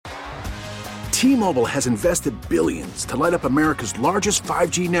T-Mobile has invested billions to light up America's largest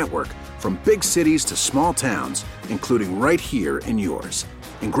 5G network, from big cities to small towns, including right here in yours.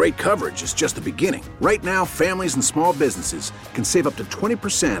 And great coverage is just the beginning. Right now, families and small businesses can save up to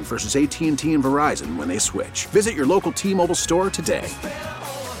 20% versus AT&T and Verizon when they switch. Visit your local T-Mobile store today.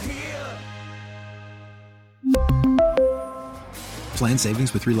 Plan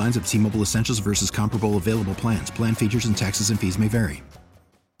savings with 3 lines of T-Mobile Essentials versus comparable available plans. Plan features and taxes and fees may vary.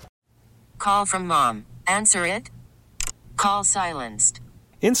 Call from mom. Answer it. Call silenced.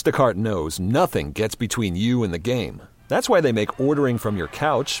 Instacart knows nothing gets between you and the game. That's why they make ordering from your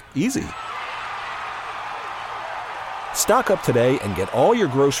couch easy. Stock up today and get all your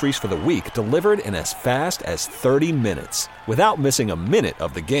groceries for the week delivered in as fast as 30 minutes without missing a minute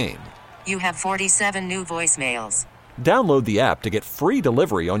of the game. You have 47 new voicemails. Download the app to get free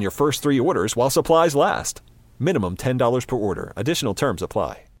delivery on your first 3 orders while supplies last. Minimum $10 per order. Additional terms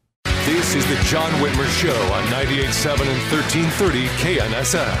apply. This is the John Whitmer Show on 98.7 and 1330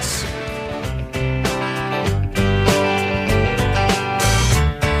 KNSS.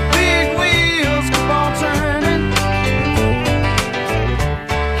 Big wheels keep on turning,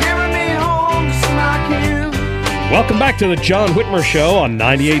 carry me home to Smile. Welcome back to the John Whitmer Show on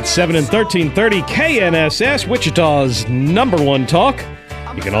 98.7 and 1330 KNSS, Wichita's #1 talk.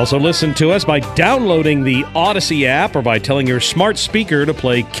 You can also listen to us by downloading the Odyssey app or by telling your smart speaker to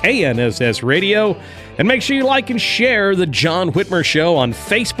play KNSS Radio. And make sure you like and share the John Whitmer Show on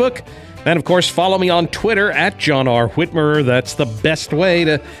Facebook. And, of course, follow me on Twitter at John R. Whitmer. That's the best way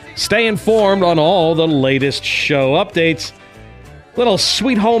to stay informed on all the latest show updates. Little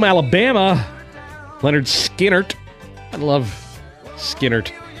Sweet Home Alabama, Leonard Skinner. I love Skinner.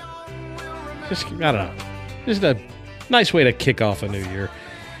 Just, I don't know, just a nice way to kick off a new year.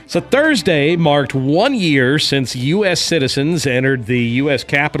 So Thursday marked 1 year since U.S. citizens entered the U.S.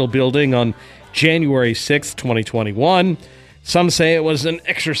 Capitol building on January 6th, 2021. Some say it was an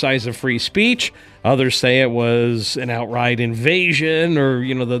exercise of free speech. Others say it was an outright invasion or,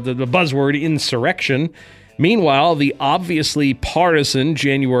 the buzzword insurrection. Meanwhile, the obviously partisan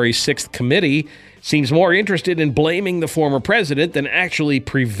January 6th committee seems more interested in blaming the former president than actually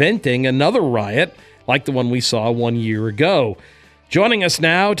preventing another riot like the one we saw 1 year ago. Joining us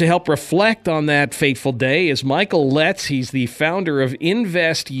now to help reflect on that fateful day is Michael Letts. He's the founder of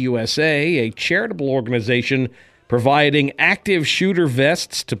Invest USA, a charitable organization providing active shooter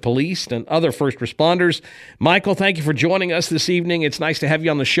vests to police and other first responders. Michael, thank you for joining us this evening. It's nice to have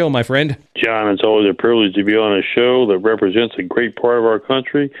you on the show, my friend. John, it's always a privilege to be on a show that represents a great part of our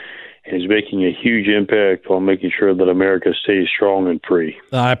country and is making a huge impact on making sure that America stays strong and free.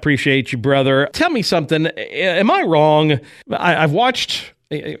 I appreciate you, brother. Tell me something. Am I wrong? I've watched,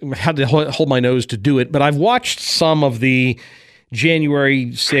 I had to hold my nose to do it, but I've watched some of the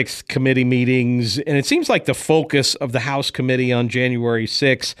January 6th committee meetings, and it seems like the focus of the House committee on January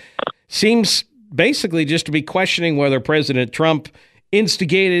 6th seems basically just to be questioning whether President Trump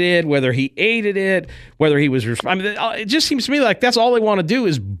instigated it, whether he aided it, whether he was... it just seems to me like that's all they want to do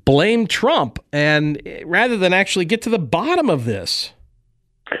is blame Trump, and rather than actually get to the bottom of this.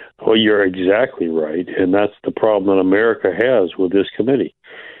 Well, you're exactly right, and that's the problem that America has with this committee.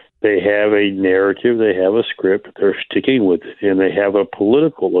 They have a narrative, they have a script, they're sticking with it, and they have a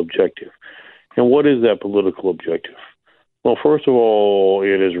political objective. And what is that political objective? Well, first of all,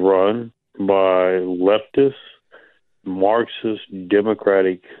 it is run by leftist, Marxist,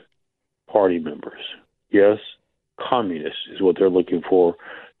 Democratic Party members. Yes, communists is what they're looking for,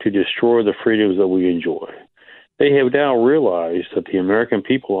 to destroy the freedoms that we enjoy. They have now realized that the American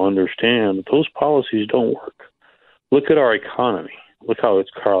people understand that those policies don't work. Look at our economy. Look how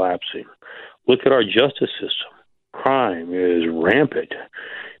it's collapsing. Look at our justice system. Crime is rampant.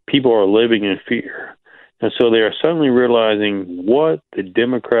 People are living in fear. And so they are suddenly realizing what the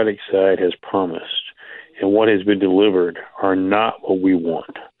Democratic side has promised and what has been delivered are not what we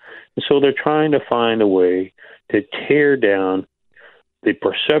want. And so they're trying to find a way to tear down the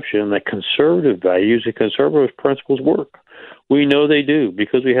perception that conservative values and conservative principles work. We know they do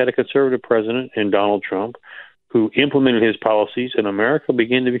because we had a conservative president in Donald Trump who implemented his policies, and America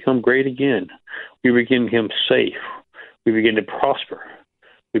began to become great again. We began to become safe. We began to prosper.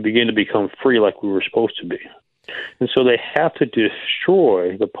 We began to become free like we were supposed to be. And so they have to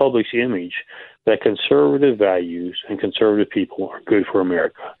destroy the public's image that conservative values and conservative people are good for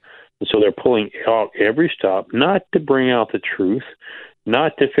America. And so they're pulling out every stop, not to bring out the truth,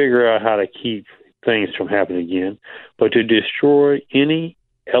 not to figure out how to keep things from happening again, but to destroy any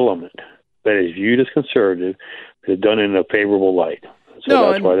element that is viewed as conservative, that is done in a favorable light.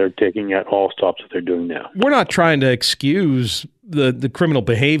 So that's why they're taking out all stops that they're doing now. We're not trying to excuse the criminal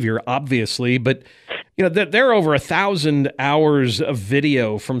behavior, obviously, but there are over 1,000 hours of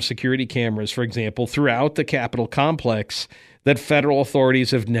video from security cameras, for example, throughout the Capitol complex that federal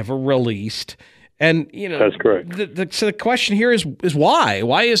authorities have never released. And, that's correct. So the question here is why?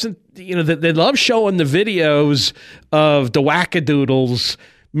 Why isn't, they love showing the videos of the wackadoodles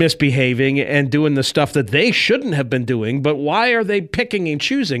misbehaving and doing the stuff that they shouldn't have been doing, but why are they picking and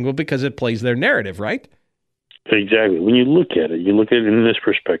choosing? Well, because it plays their narrative, right? Exactly. When you look at it in this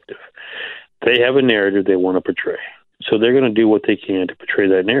perspective. They have a narrative they want to portray. So they're going to do what they can to portray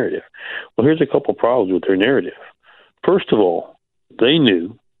that narrative. Well, here's a couple problems with their narrative. First of all, they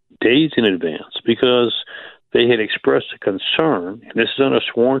knew days in advance because they had expressed a concern, and this is under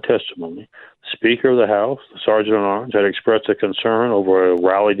sworn testimony. The Speaker of the House, the Sergeant at Arms, had expressed a concern over a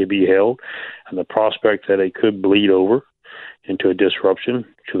rally to be held and the prospect that it could bleed over into a disruption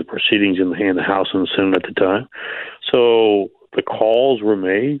to the proceedings in the House and the Senate at the time. So the calls were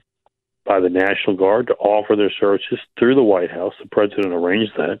made by the National Guard to offer their services through the White House. The president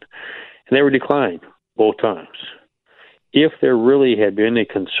arranged that, and they were declined both times. If there really had been a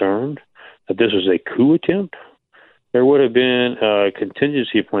concern that this was a coup attempt, there would have been a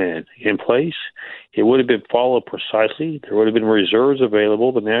contingency plan in place. It would have been followed precisely. There would have been reserves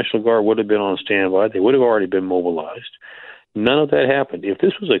available. The National Guard would have been on standby. They would have already been mobilized. None of that happened. If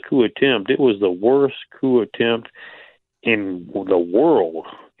this was a coup attempt, it was the worst coup attempt in the world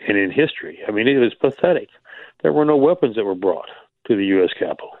and in history. I mean, it was pathetic. There were no weapons that were brought to the U.S.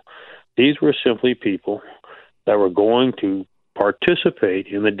 Capitol. These were simply people that were going to participate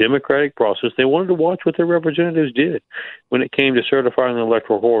in the democratic process. They wanted to watch what their representatives did when it came to certifying the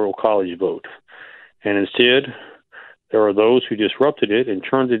Electoral College vote. And instead, there are those who disrupted it and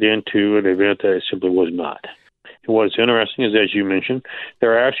turned it into an event that it simply was not. And what's interesting is, as you mentioned,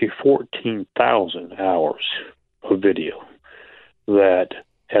 there are actually 14,000 hours of video that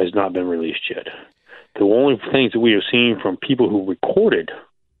has not been released yet. The only things that we have seen from people who recorded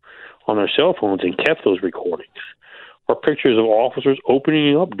on their cell phones and kept those recordings are pictures of officers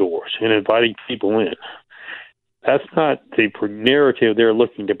opening up doors and inviting people in. That's not the narrative they're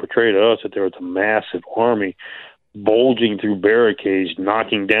looking to portray to us, that there was a massive army bulging through barricades,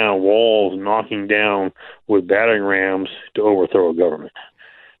 knocking down walls, knocking down with battering rams to overthrow a government.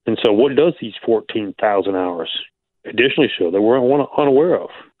 And so what does these 14,000 hours additionally show that we're unaware of?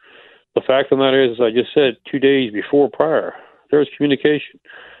 The fact of the matter is, as I just said, 2 days prior, there was communication.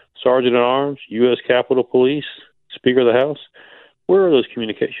 Sergeant at Arms, U.S. Capitol Police, Speaker of the House, where are those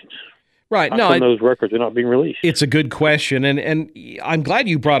communications? Right. How come those records are not being released? It's a good question, and I'm glad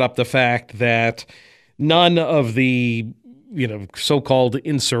you brought up the fact that none of the so-called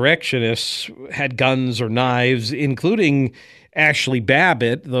insurrectionists had guns or knives, including Ashley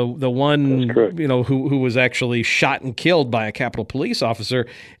Babbitt, the one who was actually shot and killed by a Capitol Police officer.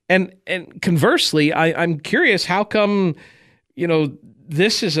 And conversely, I'm curious, how come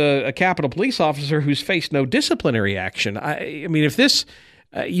this is a Capitol Police officer who's faced no disciplinary action? I mean, if this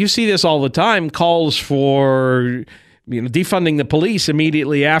you see this all the time, calls for defunding the police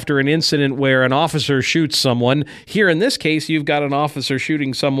immediately after an incident where an officer shoots someone. Here in this case, you've got an officer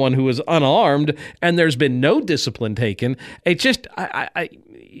shooting someone who is unarmed, and there's been no discipline taken. It just,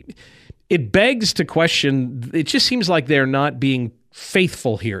 it begs to question. It just seems like they're not being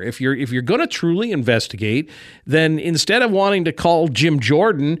faithful here. If you're going to truly investigate, then instead of wanting to call Jim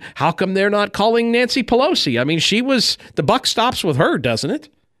Jordan, how come they're not calling Nancy Pelosi? I mean, the buck stops with her, doesn't it?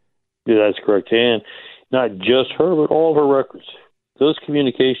 Yeah, that's correct. And not just her, but all of her records. Those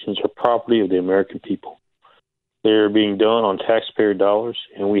communications are property of the American people. They're being done on taxpayer dollars,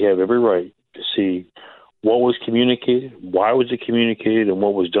 and we have every right to see what was communicated, why was it communicated, and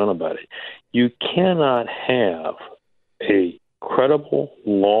what was done about it. You cannot have a credible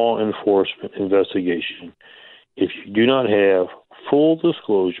law enforcement investigation if you do not have full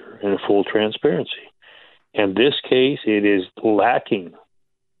disclosure and full transparency. In this case, it is lacking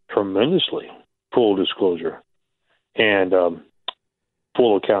tremendously full disclosure and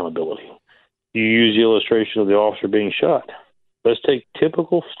full accountability. You use the illustration of the officer being shot. Let's take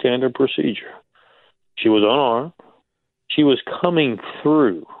typical standard procedure. She was unarmed. She was coming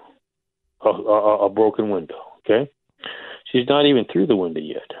through a broken window, okay? She's not even through the window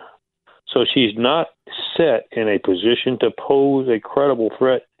yet. So she's not set in a position to pose a credible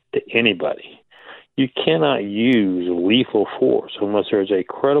threat to anybody. You cannot use lethal force unless there's a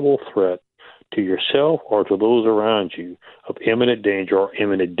credible threat to yourself or to those around you of imminent danger or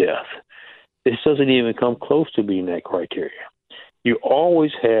imminent death. This doesn't even come close to being that criteria. You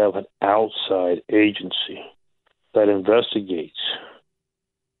always have an outside agency that investigates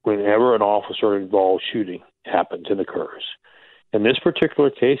whenever an officer-involved shooting happens and occurs. In this particular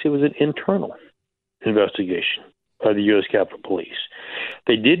case, it was an internal investigation by the U.S. Capitol Police.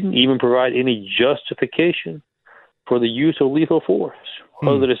 They didn't even provide any justification for the use of lethal force,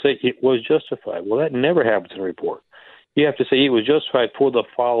 other than to say it was justified. Well, that never happens in a report. You have to say it was justified for the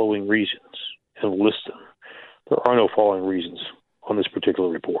following reasons and list them. There are no following reasons on this particular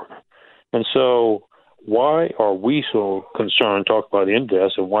report. And so why are we so concerned talk about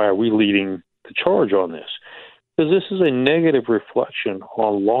Invest, and why are we leading the charge on this? Because this is a negative reflection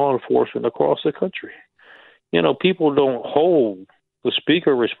on law enforcement across the country. You know, people don't hold the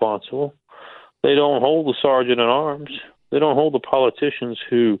speaker responsible. They don't hold the sergeant at arms. They don't hold the politicians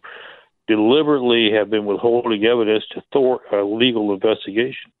who deliberately have been withholding evidence to thwart a legal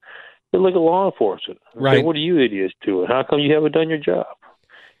investigation. They look at law enforcement. Right. Say, what are you idiots doing? How come you haven't done your job?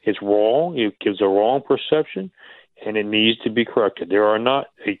 It's wrong. It gives a wrong perception, and it needs to be corrected. There are not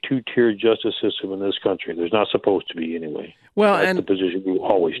a two-tiered justice system in this country. There's not supposed to be anyway. Well, that's and the position we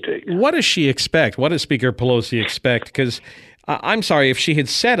always take. What does she expect? What does Speaker Pelosi expect? Because I'm sorry, if she had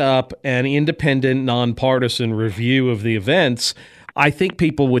set up an independent, nonpartisan review of the events, I think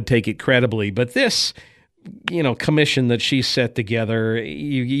people would take it credibly. But this, commission that she set together,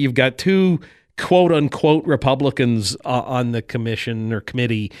 you've got two quote-unquote Republicans on the commission or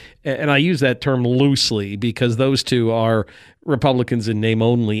committee, and I use that term loosely because those two are Republicans in name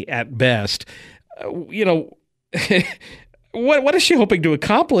only at best. What is she hoping to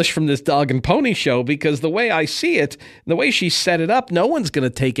accomplish from this dog and pony show? Because the way I see it, the way she set it up, no one's going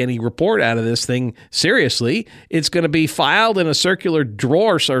to take any report out of this thing seriously. It's going to be filed in a circular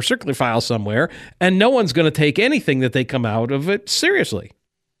drawer or circular file somewhere, and no one's going to take anything that they come out of it seriously.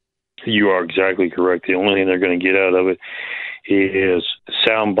 You are exactly correct. The only thing they're going to get out of it is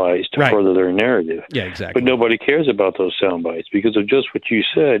sound bites to further their narrative. Yeah, exactly. But nobody cares about those sound bites because of just what you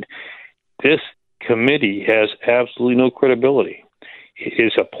said. This committee has absolutely no credibility. It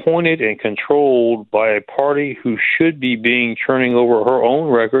is appointed and controlled by a party who should be turning over her own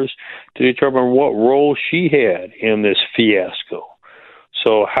records to determine what role she had in this fiasco.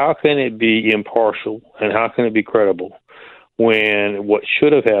 So how can it be impartial and how can it be credible when what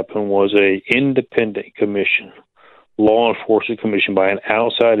should have happened was a independent commission, law enforcement commission by an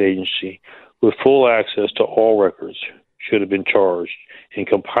outside agency with full access to all records should have been charged in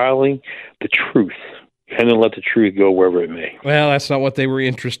compiling the truth and then let the truth go wherever it may. Well, that's not what they were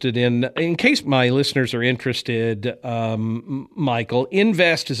interested in. In case my listeners are interested, Michael,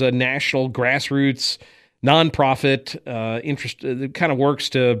 Invest is a national grassroots nonprofit that kind of works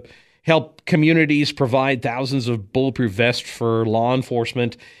to help communities provide thousands of bulletproof vests for law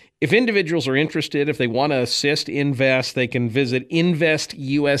enforcement. If individuals are interested, if they want to assist Invest, they can visit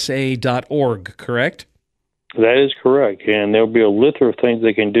investusa.org, correct? That is correct. And there'll be a litany of things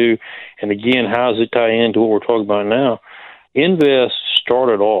they can do. And again, how does it tie into what we're talking about now? Invest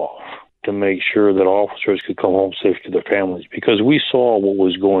started off to make sure that officers could come home safe to their families because we saw what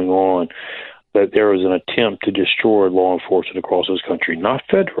was going on, that there was an attempt to destroy law enforcement across this country, not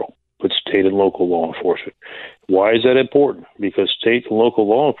federal, but state and local law enforcement. Why is that important? Because state and local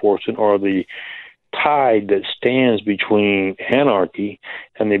law enforcement are the tide that stands between anarchy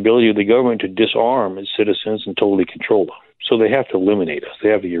and the ability of the government to disarm its citizens and totally control them. So they have to eliminate us. They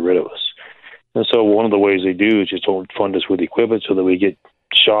have to get rid of us. And so one of the ways they do is just don't fund us with equipment so that we get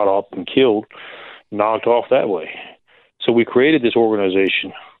shot up and killed, knocked off that way. So we created this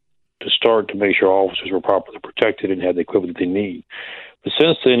organization to start to make sure officers were properly protected and had the equipment that they need. But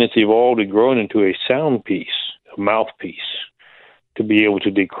since then, it's evolved and grown into a sound piece, a mouthpiece, to be able to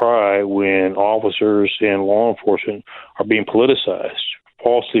decry when officers and law enforcement are being politicized,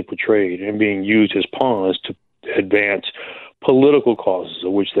 falsely portrayed, and being used as pawns to advance political causes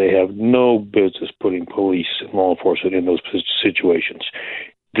of which they have no business putting police and law enforcement in those situations.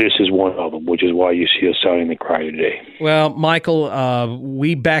 This is one of them, which is why you see us sounding the cry today. Well, Michael,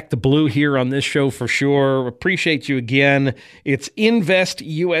 we back the blue here on this show for sure. Appreciate you again. It's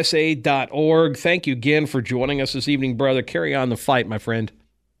investusa.org. Thank you again for joining us this evening, brother. Carry on the fight, my friend.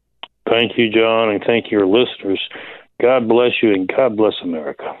 Thank you, John, and thank you, your listeners. God bless you, and God bless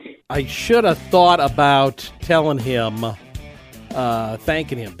America. I should have thought about telling him,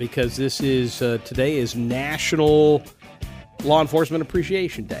 thanking him, because today is National Law Enforcement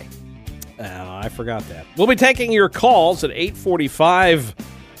Appreciation Day. I forgot that. We'll be taking your calls at 8:45.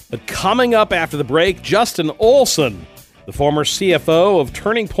 But coming up after the break, Justin Olson, the former CFO of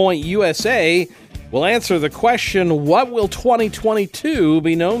Turning Point USA, will answer the question, what will 2022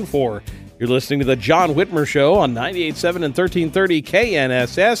 be known for? You're listening to the John Whitmer Show on 98.7 and 1330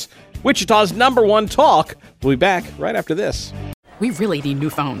 KNSS, Wichita's #1 talk. We'll be back right after this. We really need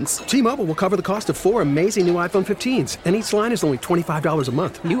new phones. T-Mobile will cover the cost of 4 amazing new iPhone 15s, and each line is only $25 a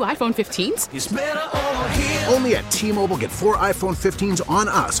month. New iPhone 15s? It's better over here. Only at T-Mobile, get 4 iPhone 15s on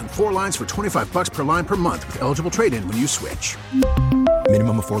us and 4 lines for $25 per line per month with eligible trade-in when you switch.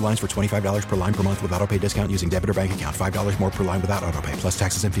 Minimum of 4 lines for $25 per line per month with autopay discount using debit or bank account. $5 more per line without autopay, plus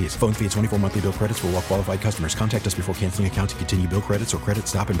taxes and fees. Phone fee at 24 monthly bill credits for well-qualified customers. Contact us before canceling account to continue bill credits or credit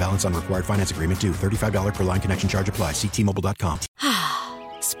stop and balance on required finance agreement due. $35 per line connection charge applies. See T-Mobile.com.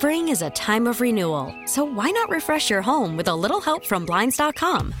 Spring is a time of renewal, so why not refresh your home with a little help from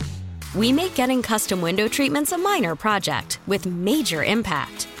Blinds.com? We make getting custom window treatments a minor project with major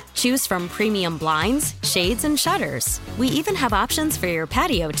impact. Choose from premium blinds, shades, and shutters. We even have options for your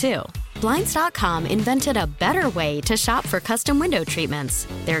patio, too. Blinds.com invented a better way to shop for custom window treatments.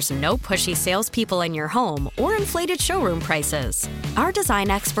 There's no pushy salespeople in your home or inflated showroom prices. Our design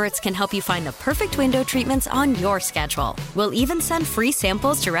experts can help you find the perfect window treatments on your schedule. We'll even send free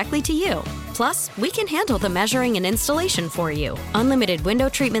samples directly to you. Plus, we can handle the measuring and installation for you. Unlimited window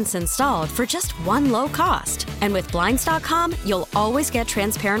treatments installed for just one low cost. And with Blinds.com, you'll always get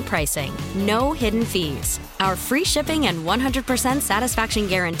transparent pricing. No hidden fees. Our free shipping and 100% satisfaction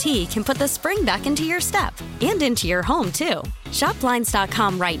guarantee can put the spring back into your step and into your home, too. Shop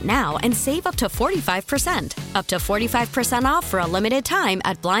Blinds.com right now and save up to 45%. Up to 45% off for a limited time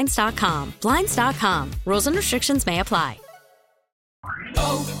at Blinds.com. Blinds.com. Rules and restrictions may apply.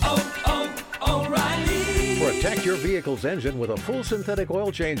 O'Reilly. Protect your vehicle's engine with a full synthetic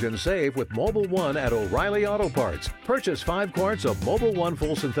oil change and save with Mobil 1 at O'Reilly Auto Parts. Purchase 5 quarts of Mobil 1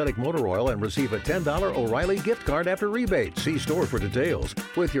 full synthetic motor oil and receive a $10 O'Reilly gift card after rebate. See store for details.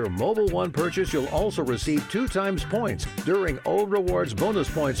 With your Mobil 1 purchase, you'll also receive 2 times points during O Rewards Bonus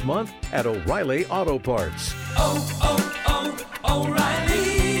Points Month at O'Reilly Auto Parts. O'Reilly.